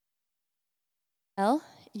Well,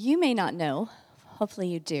 you may not know, hopefully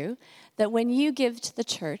you do, that when you give to the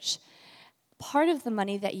church, part of the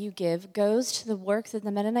money that you give goes to the work that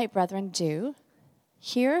the Mennonite Brethren do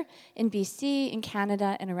here in BC, in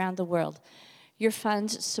Canada, and around the world. Your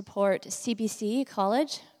funds support CBC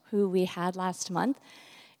College, who we had last month.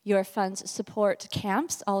 Your funds support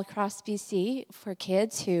camps all across BC for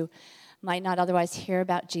kids who might not otherwise hear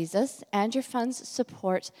about Jesus. And your funds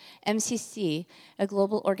support MCC, a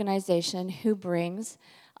global organization who brings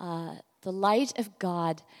the light of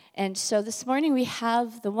God. And so this morning we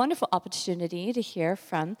have the wonderful opportunity to hear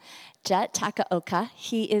from Jet Takaoka.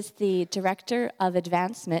 He is the Director of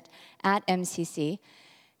Advancement at MCC.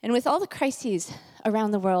 And with all the crises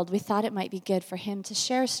around the world, we thought it might be good for him to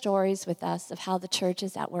share stories with us of how the church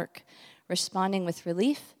is at work, responding with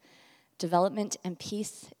relief, development, and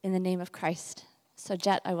peace in the name of Christ. So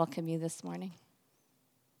Jet, I welcome you this morning.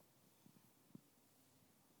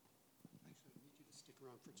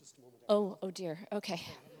 Oh dear, okay.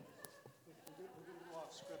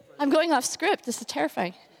 I'm going off script, this is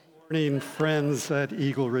terrifying. Good morning, friends at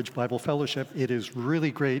Eagle Ridge Bible Fellowship. It is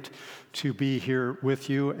really great to be here with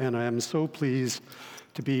you, and I am so pleased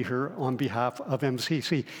to be here on behalf of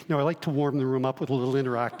MCC. Now, I like to warm the room up with a little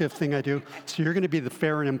interactive thing I do. So you're going to be the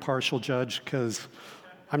fair and impartial judge, because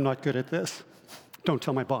I'm not good at this. Don't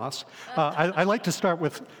tell my boss. I like to start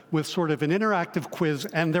with sort of an interactive quiz,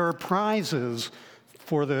 and there are prizes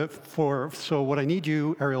so what I need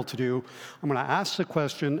you, Ariel, to do, I'm going to ask the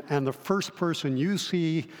question, and the first person you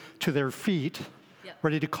see to their feet,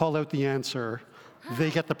 ready to call out the answer,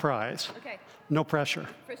 they get the prize. Okay. No pressure.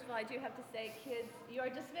 First of all, I do have to say, kids, you are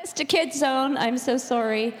dismissed to Kids Zone. I'm so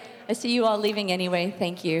sorry. I see you all leaving anyway.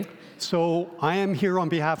 Thank you. So I am here on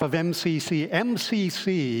behalf of MCC.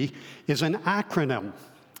 MCC is an acronym.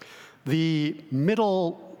 The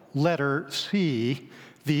middle letter C,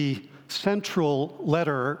 the central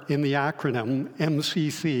letter in the acronym,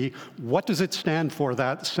 MCC, what does it stand for,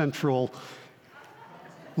 that central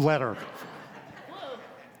letter?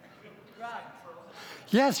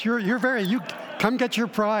 Yes, you come get your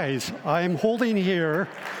prize. I'm holding here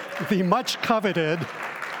the much coveted,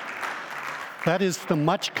 that is the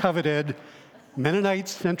much coveted Mennonite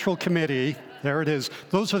Central Committee. There it is.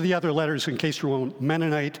 Those are the other letters in case you're on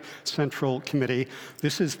Mennonite Central Committee.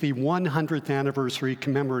 This is the 100th anniversary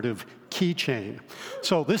commemorative keychain.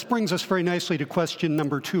 So this brings us very nicely to question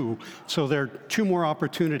number 2. So there are 2 more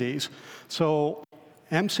opportunities. So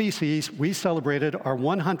MCC, we celebrated our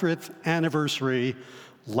 100th anniversary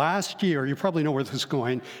last year. You probably know where this is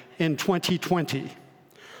going, in 2020.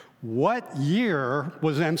 What year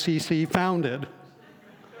was MCC founded?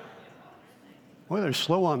 Boy, they're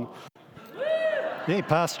slow on. Hey,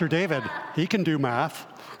 Pastor David, he can do math.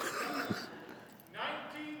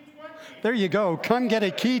 1920. There you go. Come get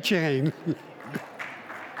a keychain.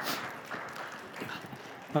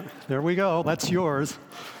 There we go. That's yours.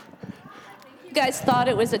 You guys thought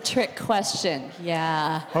it was a trick question.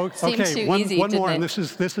 Yeah. Seemed Okay, too one easy, more, didn't and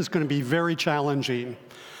it? this is going to be very challenging.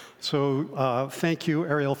 So thank you,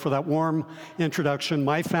 Ariel, for that warm introduction.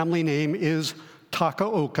 My family name is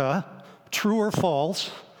Takaoka. True or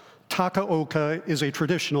false? Takaoka is a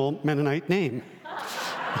traditional Mennonite name.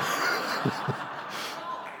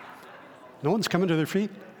 No one's coming to their feet?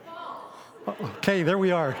 Okay, there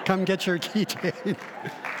we are. Come get your keychain.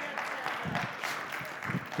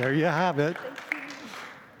 There you have it.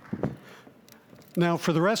 Now,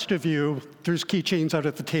 for the rest of you, there's keychains out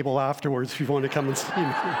at the table afterwards if you want to come and see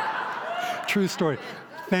me. True story.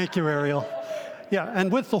 Thank you, Ariel. Yeah,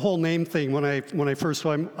 and with the whole name thing, when I first,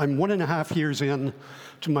 so I'm 1.5 years in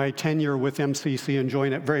to my tenure with MCC,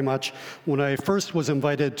 enjoying it very much. When I first was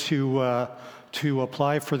invited to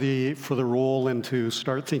apply for the role and to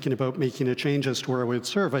start thinking about making a change as to where I would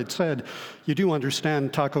serve, I'd said, you do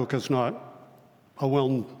understand Takaoka's not a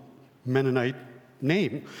well-Mennonite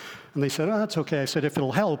name. And they said, oh, that's okay. I said, if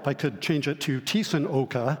it'll help, I could change it to Tisan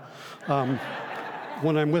Oka.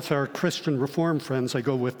 When I'm with our Christian Reform friends, I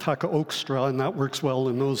go with Takaokstra, and that works well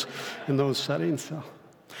in those settings. So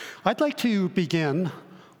I'd like to begin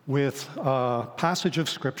with a passage of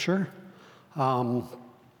Scripture. I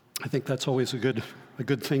think that's always a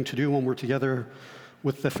good thing to do when we're together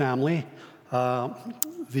with the family.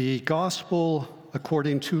 The Gospel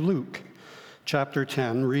according to Luke, chapter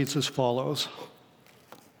 10, reads as follows.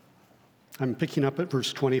 I'm picking up at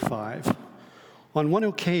verse 25. On one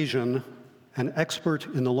occasion, an expert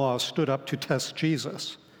in the law stood up to test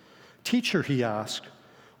Jesus. Teacher, he asked,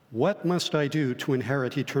 what must I do to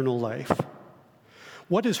inherit eternal life?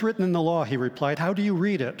 What is written in the law? He replied. How do you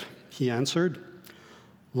read it? He answered.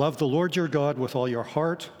 Love the Lord your God with all your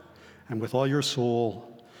heart and with all your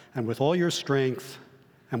soul and with all your strength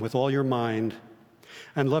and with all your mind,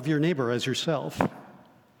 and love your neighbor as yourself.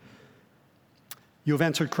 You have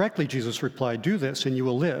answered correctly, Jesus replied. Do this and you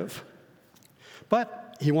will live.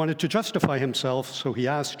 But he wanted to justify himself, so he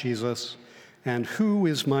asked Jesus, and who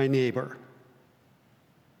is my neighbor?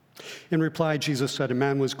 In reply, Jesus said, a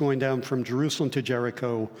man was going down from Jerusalem to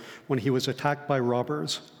Jericho when he was attacked by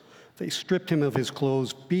robbers. They stripped him of his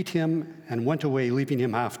clothes, beat him, and went away, leaving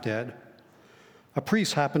him half dead. A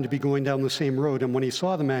priest happened to be going down the same road, and when he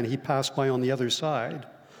saw the man, he passed by on the other side.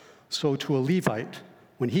 So to a Levite,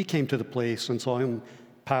 when he came to the place and saw him,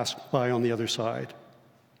 passed by on the other side.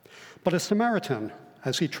 But a Samaritan,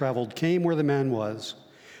 as he traveled, came where the man was,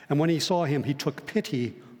 and when he saw him, he took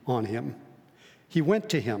pity on him. He went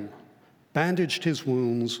to him, bandaged his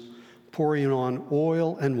wounds, pouring on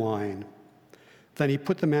oil and wine. Then he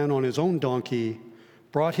put the man on his own donkey,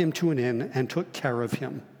 brought him to an inn, and took care of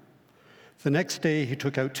him. The next day he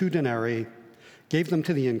took out 2 denarii, gave them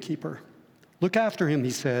to the innkeeper. Look after him, he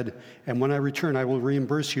said, and when I return, I will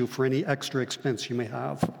reimburse you for any extra expense you may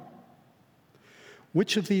have.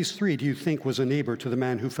 Which of these 3 do you think was a neighbor to the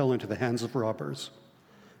man who fell into the hands of robbers?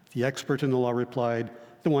 The expert in the law replied,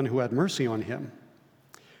 the one who had mercy on him.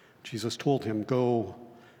 Jesus told him, go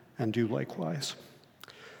and do likewise.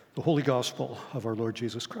 The Holy Gospel of our Lord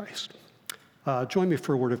Jesus Christ. Join me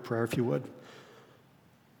for a word of prayer, if you would.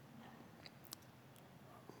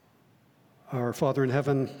 Our Father in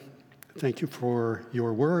heaven, thank you for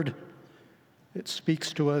your word. It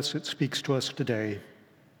speaks to us today.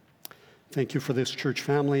 Thank you for this church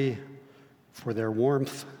family, for their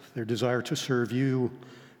warmth, their desire to serve you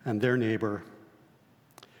and their neighbor.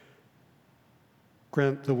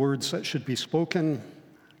 Grant the words that should be spoken.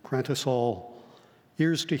 Grant us all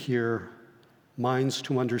ears to hear, minds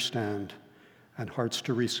to understand, and hearts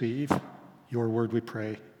to receive. Your word we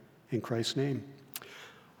pray, in Christ's name.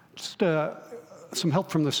 Just some help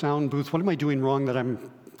from the sound booth. What am I doing wrong that I'm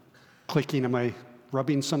clicking? Am I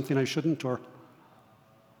rubbing something I shouldn't, or?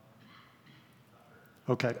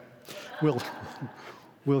 Okay,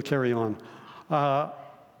 we'll carry on.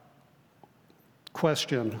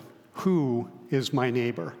 Question, who is my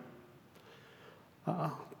neighbor?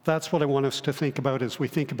 That's what I want us to think about as we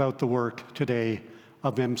think about the work today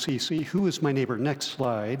of MCC. Who is my neighbor? Next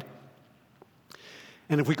slide.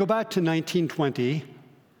 And if we go back to 1920,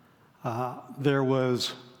 there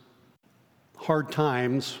was hard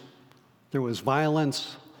times, there was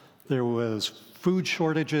violence, there was food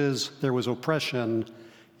shortages, there was oppression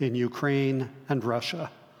in Ukraine and Russia.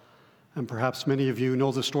 And perhaps many of you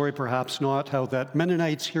know the story, perhaps not, how that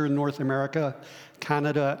Mennonites here in North America,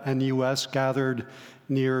 Canada, and the US gathered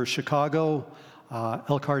near Chicago,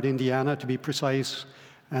 Elkhart, Indiana, to be precise,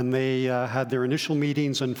 and they had their initial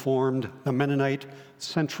meetings and formed the Mennonite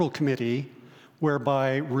Central Committee,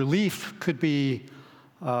 whereby relief could be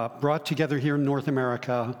brought together here in North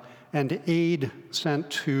America and aid sent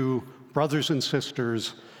to brothers and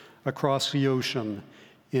sisters across the ocean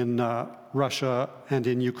in Russia and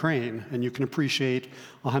in Ukraine. And you can appreciate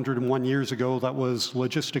 101 years ago that was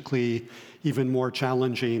logistically even more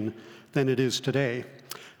challenging than it is today.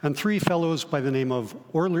 And 3 fellows by the name of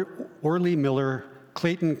Orley Miller,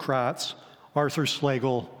 Clayton Kratz, Arthur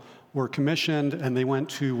Slagle were commissioned, and they went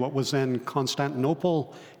to what was then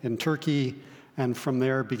Constantinople in Turkey, and from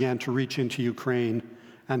there began to reach into Ukraine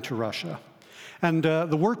and to Russia. And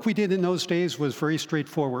the work we did in those days was very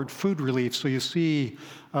straightforward, food relief. So you see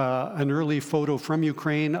an early photo from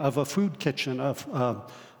Ukraine of a food kitchen, of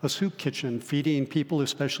a soup kitchen, feeding people,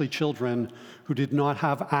 especially children, who did not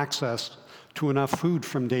have access to enough food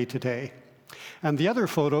from day to day. And the other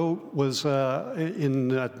photo was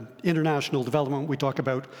in international development. We talk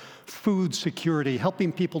about food security,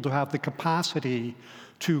 helping people to have the capacity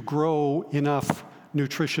to grow enough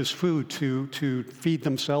nutritious food to feed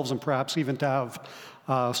themselves, and perhaps even to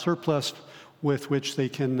have surplus with which they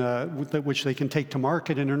can take to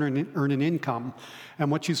market and earn an income.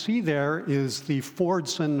 And what you see there is the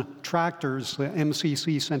Fordson tractors. The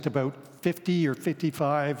MCC sent about 50 or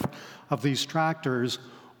 55 of these tractors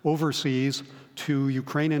overseas to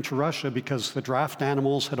Ukraine and to Russia because the draft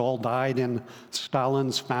animals had all died in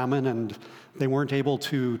Stalin's famine, and they weren't able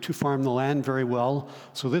to farm the land very well.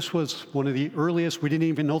 So this was one of the earliest, we didn't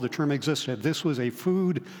even know the term existed. This was a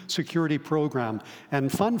food security program.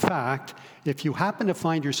 And fun fact, if you happen to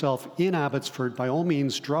find yourself in Abbotsford, by all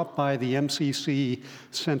means, drop by the MCC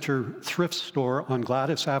Center thrift store on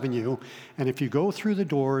Gladys Avenue. And if you go through the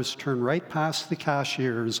doors, turn right past the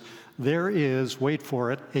cashiers, there is, wait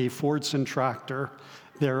for it, a Fordson tractor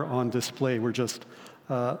there on display. We're just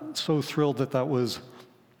so thrilled that that was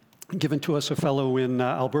given to us. A fellow in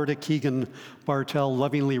Alberta, Keegan Bartel,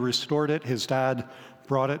 lovingly restored it. His dad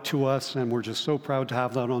brought it to us, and we're just so proud to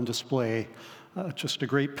have that on display. Just a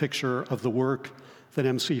great picture of the work that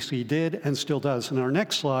MCC did and still does. In our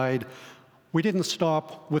next slide, we didn't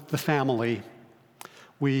stop with the family.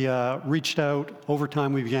 We reached out. Over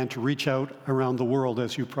time, we began to reach out around the world,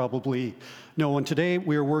 as you probably know. And today,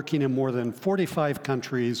 we are working in more than 45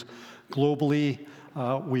 countries globally.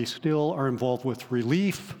 We still are involved with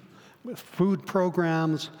relief, with food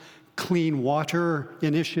programs, clean water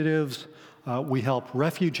initiatives. We help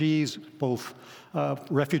refugees, both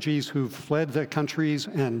refugees who've fled the countries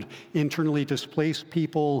and internally displaced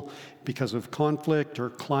people because of conflict or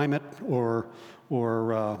climate or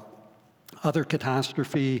other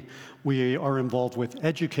catastrophe. We are involved with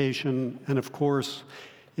education and, of course,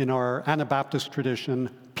 in our Anabaptist tradition,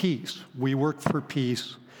 peace. We work for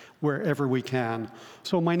peace wherever we can.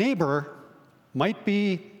 So my neighbor might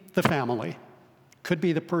be the family, could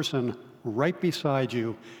be the person right beside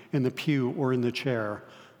you in the pew or in the chair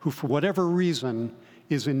who, for whatever reason,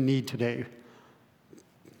 is in need today.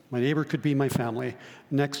 My neighbor could be my family.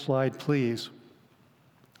 Next slide, please.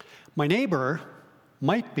 My neighbor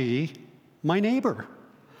might be my neighbor.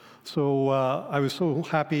 So I was so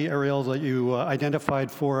happy, Ariel, that you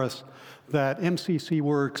identified for us that MCC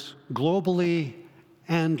works globally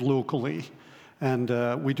and locally.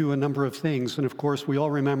 And we do a number of things. And of course, we all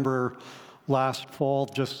remember last fall,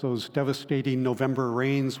 just those devastating November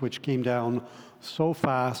rains, which came down so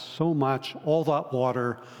fast, so much, all that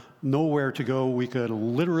water, nowhere to go. We could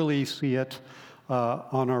literally see it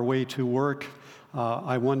on our way to work.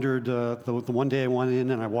 I wondered, the one day I went in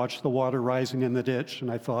and I watched the water rising in the ditch,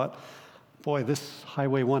 and I thought, boy, this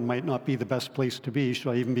Highway 1 might not be the best place to be.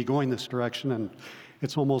 Should I even be going this direction? And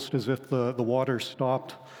it's almost as if the water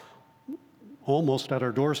stopped almost at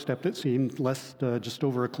our doorstep, it seemed, just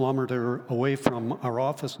over a kilometer away from our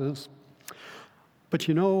offices. But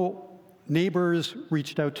you know, neighbors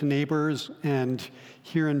reached out to neighbors, and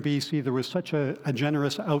here in BC, there was such a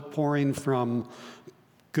generous outpouring from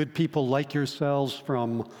good people like yourselves,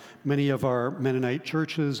 from many of our Mennonite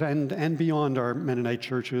churches and beyond our Mennonite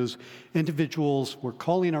churches. Individuals were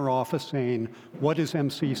calling our office saying, what is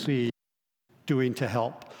MCC doing to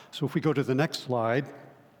help? So if we go to the next slide,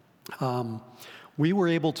 we were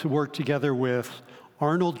able to work together with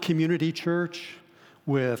Arnold Community Church,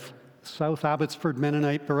 with South Abbotsford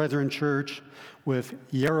Mennonite Brethren Church, with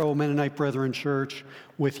Yarrow Mennonite Brethren Church,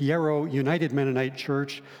 with Yarrow United Mennonite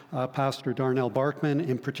Church, Pastor Darnell Barkman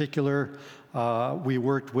in particular. We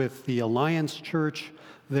worked with the Alliance Church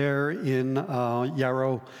there in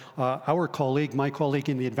Yarrow. My colleague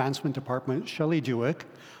in the Advancement Department, Shelley Dewick,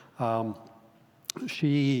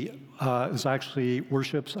 she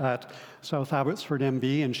worships at South Abbotsford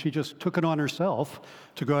MB, and she just took it on herself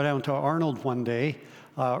to go down to Arnold one day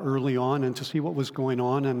early on and to see what was going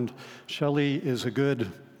on. And Shelley is a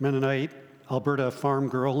good Mennonite Alberta farm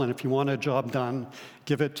girl, and if you want a job done,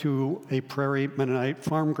 give it to a Prairie Mennonite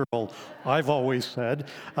farm girl, I've always said.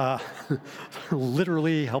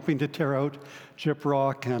 Literally helping to tear out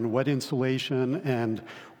gyprock and wet insulation, and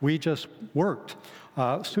we just worked.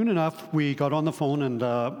 Soon enough, we got on the phone, and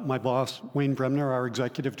my boss, Wayne Bremner, our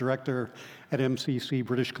executive director at MCC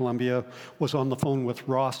British Columbia, was on the phone with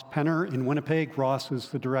Ross Penner in Winnipeg. Ross is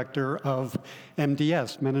the director of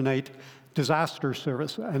MDS, Mennonite Disaster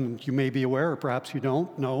Service. And you may be aware, or perhaps you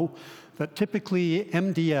don't know, that typically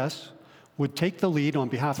MDS would take the lead on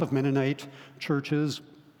behalf of Mennonite churches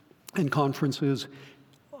and conferences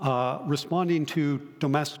responding to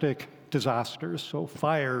domestic disasters, so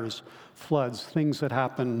fires, floods, things that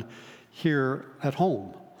happen here at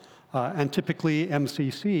home. And typically,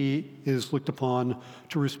 MCC is looked upon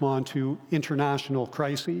to respond to international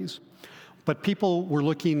crises. But people were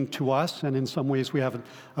looking to us, and in some ways we have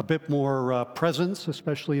a bit more presence,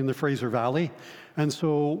 especially in the Fraser Valley. And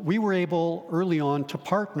so we were able early on to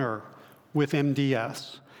partner with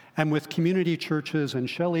MDS and with community churches, and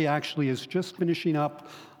Shelley actually is just finishing up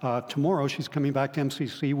tomorrow. She's coming back to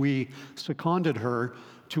MCC. We seconded her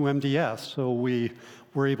to MDS, so we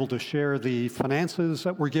were able to share the finances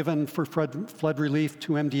that were given for flood relief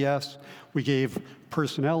to MDS. We gave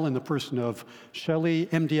personnel in the person of Shelley.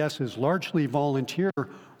 MDS is largely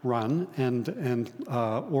volunteer-run and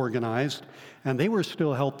organized, and they were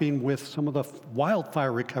still helping with some of the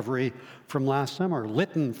wildfire recovery from last summer,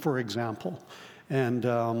 Lytton, for example. And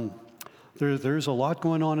there's a lot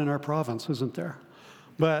going on in our province, isn't there?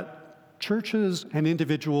 But churches and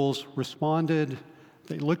individuals responded.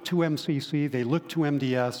 They looked to MCC, they looked to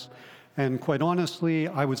MDS, and quite honestly,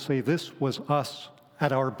 I would say this was us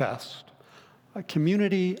at our best. A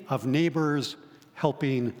community of neighbors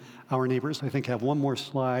helping our neighbors. I think I have one more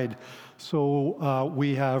slide. So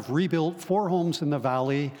we have rebuilt 4 homes in the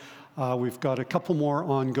valley. We've got a couple more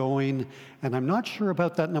ongoing, and I'm not sure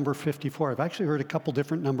about that number 54. I've actually heard a couple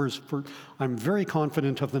different numbers. I'm very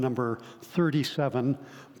confident of the number 37,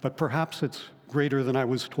 but perhaps it's greater than I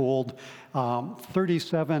was told.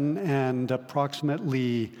 37, and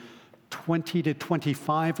approximately 20 to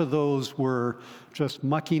 25 of those were just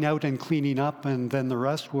mucking out and cleaning up, and then the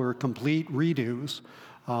rest were complete redos.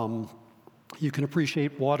 You can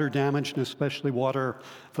appreciate water damage, and especially water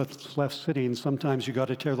that's left sitting. Sometimes you got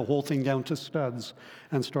to tear the whole thing down to studs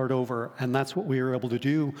and start over, and that's what we were able to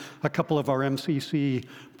do. A couple of our MCC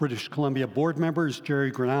British Columbia board members,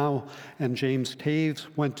 Jerry Granau and James Taves,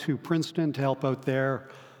 went to Princeton to help out there.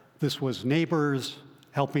 This was neighbors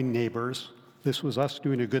helping neighbors. This was us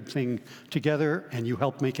doing a good thing together, and you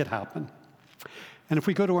helped make it happen. And if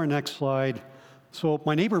we go to our next slide, so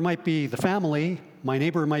my neighbor might be the family, my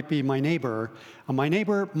neighbor might be my neighbor, and my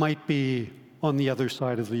neighbor might be on the other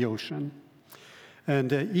side of the ocean.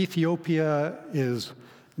 And Ethiopia is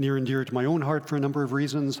near and dear to my own heart for a number of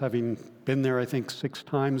reasons, having been there, I think, 6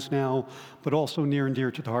 times now, but also near and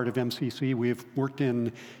dear to the heart of MCC. We've worked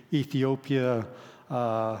in Ethiopia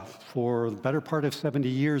for the better part of 70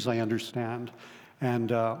 years, I understand,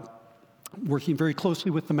 and working very closely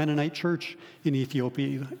with the Mennonite Church in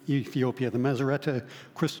Ethiopia. The Masorete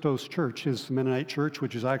Christos Church is the Mennonite Church,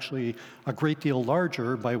 which is actually a great deal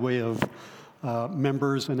larger by way of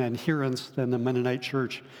members and adherents than the Mennonite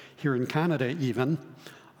Church here in Canada even.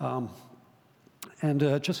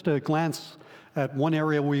 Just a glance at one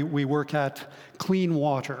area we work at, clean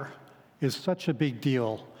water is such a big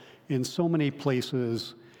deal in so many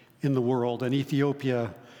places in the world, and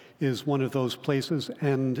Ethiopia is one of those places.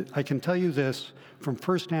 And I can tell you this from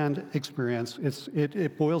firsthand experience,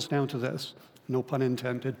 it boils down to this, no pun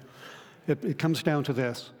intended. It comes down to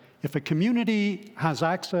this. If a community has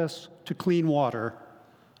access to clean water,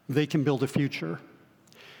 they can build a future.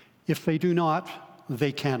 If they do not,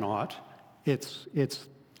 they cannot. It's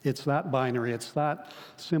that binary, it's that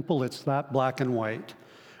simple, it's that black and white.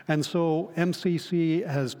 And so MCC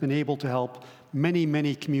has been able to help many,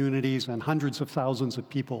 many communities and hundreds of thousands of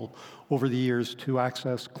people over the years to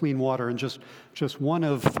access clean water. And just one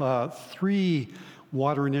of 3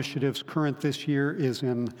 water initiatives current this year is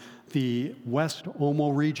in the West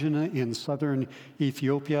Omo region in southern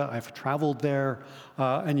Ethiopia. I've traveled there,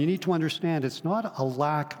 and you need to understand it's not a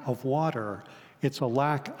lack of water, it's a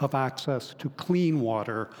lack of access to clean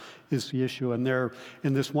water is the issue. And there,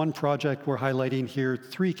 in this one project we're highlighting here,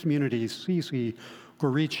 3 communities, Sisi,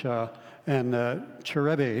 Goricha, and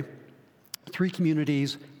Cherebe, 3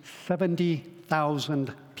 communities,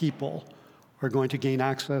 70,000 people are going to gain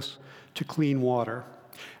access to clean water.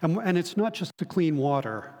 And it's not just the clean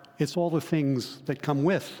water, it's all the things that come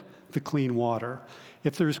with the clean water.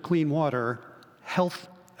 If there's clean water, health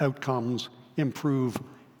outcomes improve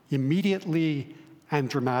immediately and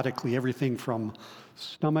dramatically, everything from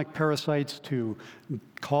stomach parasites to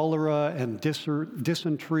cholera and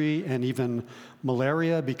dysentery and even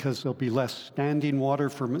malaria, because there'll be less standing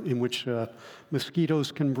water in which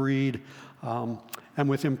mosquitoes can breed. And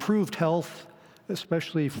with improved health,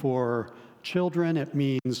 especially for children, it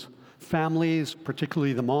means families,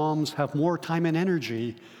 particularly the moms, have more time and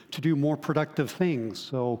energy to do more productive things.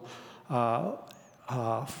 So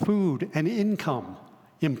food and income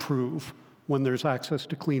improve when there's access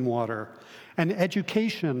to clean water. And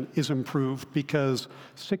education is improved because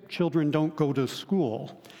sick children don't go to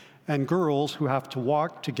school. And girls who have to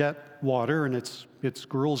walk to get water, and it's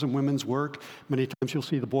girls and women's work. Many times you'll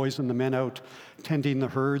see the boys and the men out tending the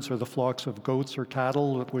herds or the flocks of goats or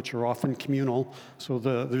cattle, which are often communal. So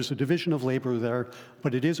there's a division of labor there,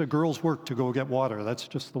 but it is a girl's work to go get water. That's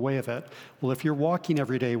just the way of it. Well, if you're walking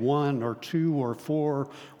every day 1 or 2 or 4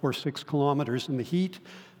 or 6 kilometers in the heat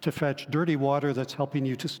to fetch dirty water that's helping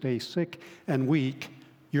you to stay sick and weak,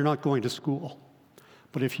 you're not going to school.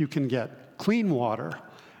 But if you can get clean water,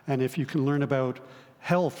 and if you can learn about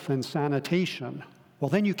health and sanitation, well,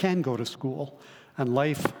 then you can go to school, and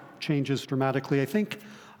life changes dramatically. I think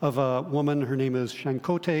of a woman, her name is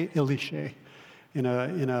Shankote Elishe, in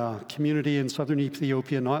a community in southern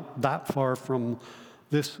Ethiopia, not that far from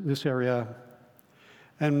this area.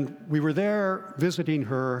 And we were there visiting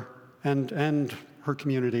her and her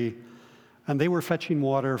community, and they were fetching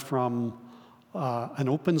water from an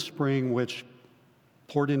open spring which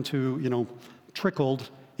poured into, trickled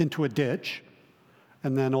into a ditch,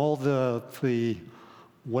 and then all the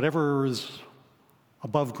whatever is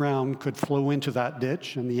above ground could flow into that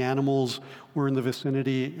ditch, and the animals were in the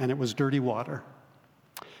vicinity, and it was dirty water.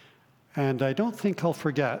 And I don't think I'll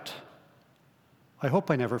forget I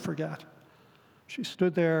hope I never forget. She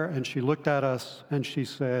stood there and she looked at us and she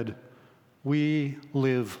said, "We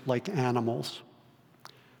live like animals.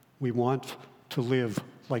 We want to live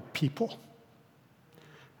like people."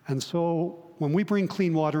 And so when we bring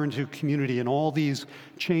clean water into a community and all these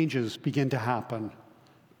changes begin to happen,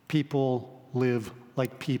 people live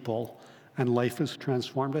like people and life is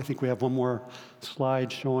transformed. I think we have one more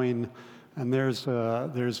slide showing, and there's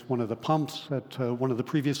one of the pumps at one of the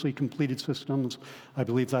previously completed systems. I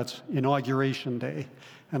believe that's Inauguration Day.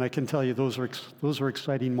 And I can tell you those are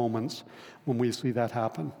exciting moments when we see that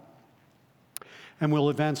happen. And we'll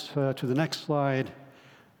advance to the next slide.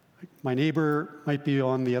 My neighbor might be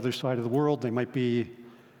on the other side of the world. They might be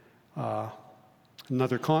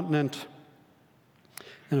another continent.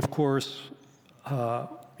 And of course,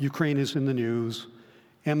 Ukraine is in the news.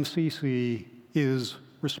 MCC is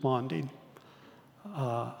responding.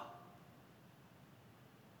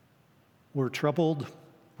 We're troubled,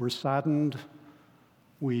 we're saddened,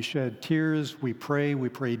 we shed tears, we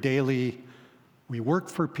pray daily, we work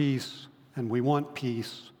for peace, and we want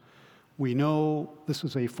peace. We know this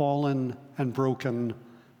is a fallen and broken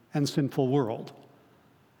and sinful world.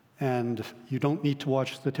 And you don't need to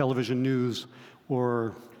watch the television news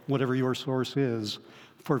or whatever your source is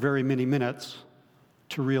for very many minutes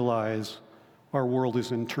to realize our world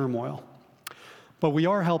is in turmoil. But we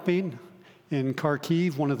are helping in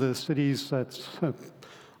Kharkiv, one of the cities that's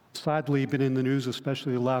sadly been in the news,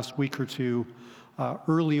 especially the last week or two.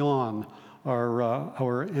 Early on,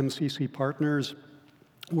 our MCC partners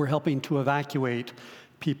were helping to evacuate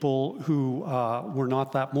people who were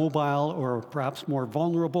not that mobile or perhaps more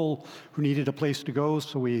vulnerable, who needed a place to go.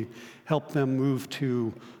 So we helped them move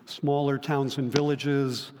to smaller towns and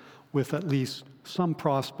villages with at least some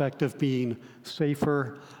prospect of being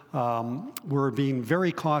safer. We're being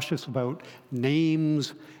very cautious about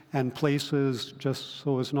names and places just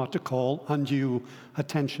so as not to call undue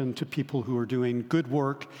attention to people who are doing good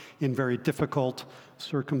work in very difficult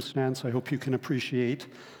circumstance. I hope you can appreciate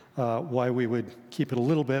why we would keep it a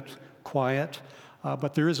little bit quiet.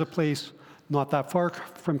 But there is a place not that far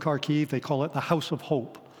from Kharkiv. They call it the House of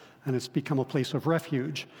Hope. And it's become a place of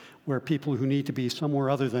refuge where people who need to be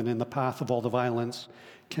somewhere other than in the path of all the violence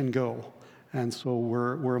can go. And so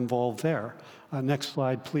we're involved there. Next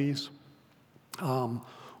slide, please.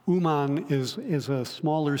 Uman is a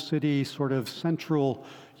smaller city, sort of central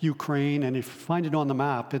Ukraine. And if you find it on the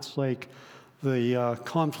map, it's like the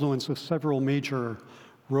confluence of several major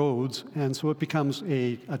roads. And so it becomes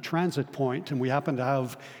a transit point. And we happen to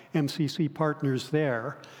have MCC partners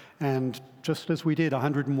there. And just as we did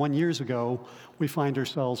 101 years ago, we find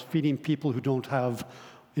ourselves feeding people who don't have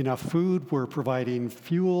enough food. We're providing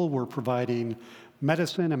fuel. We're providing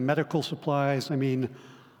medicine and medical supplies. I mean,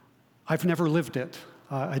 I've never lived it.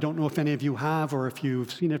 I don't know if any of you have or if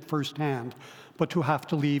you've seen it firsthand, but to have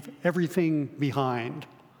to leave everything behind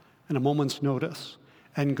in a moment's notice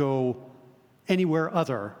and go anywhere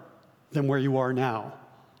other than where you are now,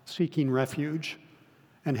 seeking refuge,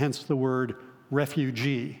 and hence the word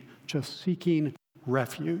refugee, just seeking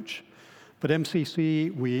refuge. But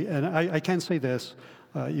MCC, and I can say this,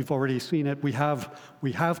 you've already seen it, we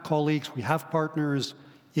have colleagues, we have partners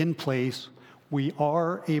in place. We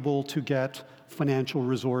are able to get financial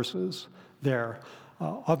resources there.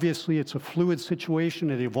 Obviously, it's a fluid situation.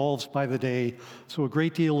 It evolves by the day. So a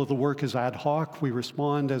great deal of the work is ad hoc. We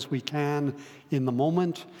respond as we can in the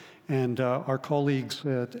moment. And our colleagues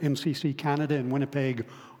at MCC Canada and Winnipeg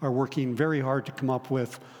are working very hard to come up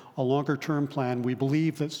with a longer-term plan. We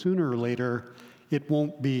believe that sooner or later, it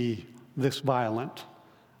won't be this violent.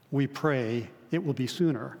 We pray it will be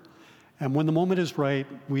sooner. And when the moment is right,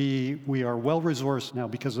 we are well-resourced now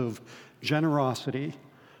because of generosity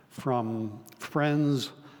from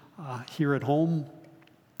friends here at home.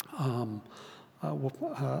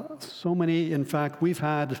 So many, in fact, we've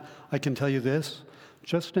had, I can tell you this,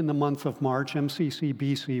 just in the month of March, MCC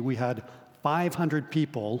BC, we had 500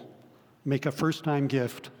 people make a first-time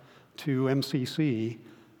gift to MCC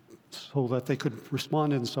so that they could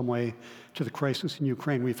respond in some way to the crisis in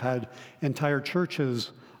Ukraine. We've had entire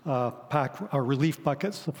churches pack our relief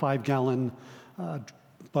buckets, the 5-gallon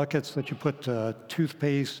buckets that you put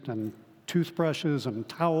toothpaste and toothbrushes and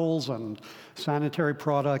towels and sanitary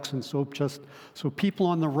products and soap, just so people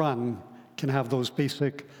on the run can have those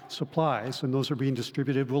basic supplies, and those are being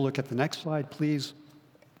distributed. We'll look at the next slide, please.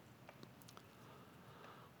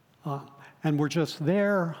 And we're just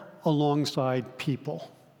there alongside people.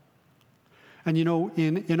 And you know,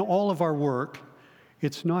 in all of our work,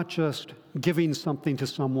 it's not just giving something to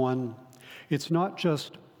someone, it's not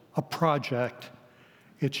just a project,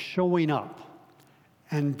 it's showing up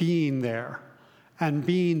and being there and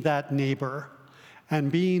being that neighbor, and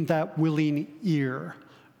being that willing ear,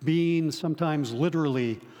 being sometimes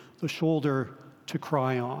literally the shoulder to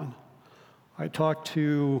cry on. I talked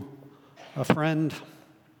to a friend,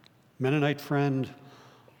 Mennonite friend,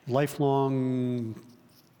 lifelong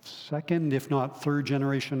second, if not third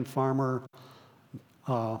generation farmer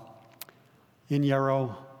in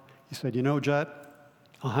Yarrow. He said, you know, Jet,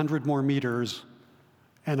 100 more meters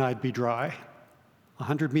and I'd be dry.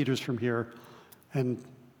 100 meters from here and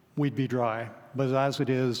we'd be dry. But as it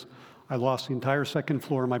is, I lost the entire second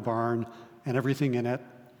floor of my barn and everything in it.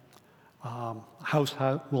 House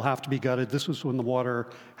will have to be gutted. This was when the water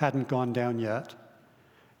hadn't gone down yet.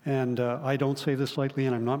 And I don't say this lightly,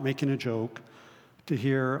 and I'm not making a joke, to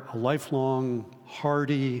hear a lifelong,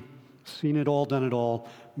 hardy, seen it all, done it all,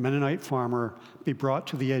 Mennonite farmer be brought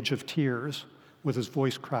to the edge of tears with his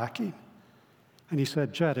voice cracking. And he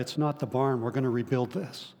said, Jet, it's not the barn. We're going to rebuild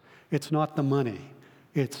this. It's not the money.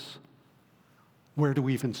 It's where do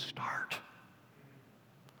we even start?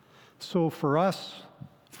 So for us,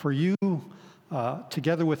 for you,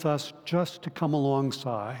 together with us, just to come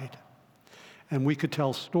alongside, and we could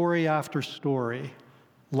tell story after story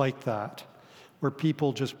like that, where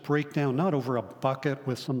people just break down, not over a bucket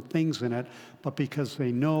with some things in it, but because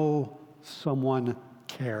they know someone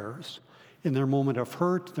cares. In their moment of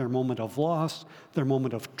hurt, their moment of loss, their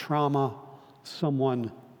moment of trauma,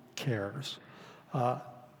 someone cares.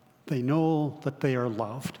 They know that they are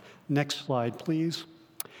loved. Next slide, please.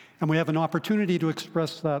 And we have an opportunity to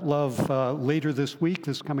express that love later this week,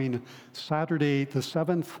 this coming Saturday the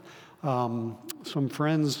 7th. Some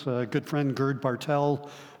friends, good friend Gerd Bartel,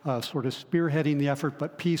 sort of spearheading the effort,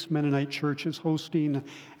 but Peace Mennonite Church is hosting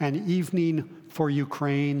an evening for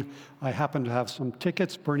Ukraine. I happen to have some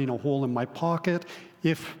tickets burning a hole in my pocket.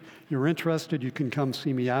 If you're interested, you can come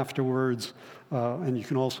see me afterwards, and you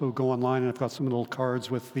can also go online, and I've got some little cards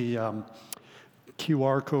with the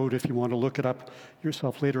QR code if you want to look it up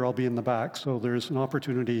yourself later. I'll be in the back, so there's an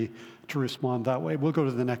opportunity to respond that way. We'll go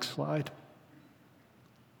to the next slide.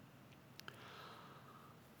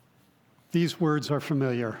 These words are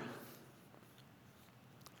familiar.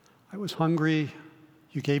 I was hungry,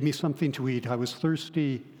 you gave me something to eat. I was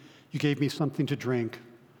thirsty, you gave me something to drink.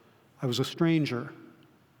 I was a stranger,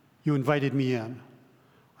 you invited me in.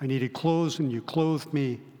 I needed clothes and you clothed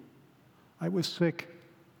me. I was sick,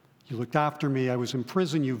 you looked after me. I was in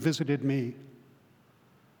prison, you visited me.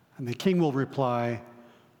 And the king will reply,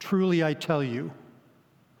 truly I tell you,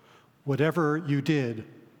 whatever you did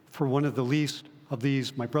for one of the least of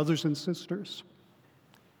these, my brothers and sisters,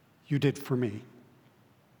 you did for me.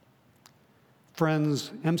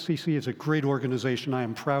 Friends, MCC is a great organization. I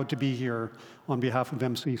am proud to be here on behalf of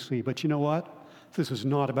MCC. But you know what? This is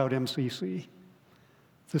not about MCC.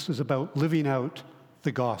 This is about living out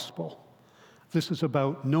the gospel. This is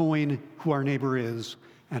about knowing who our neighbor is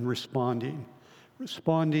and responding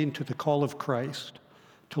to the call of Christ,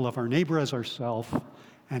 to love our neighbor as ourselves,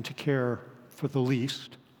 and to care for the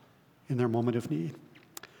least in their moment of need.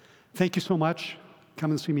 Thank you so much.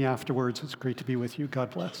 Come and see me afterwards. It's great to be with you. God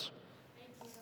bless.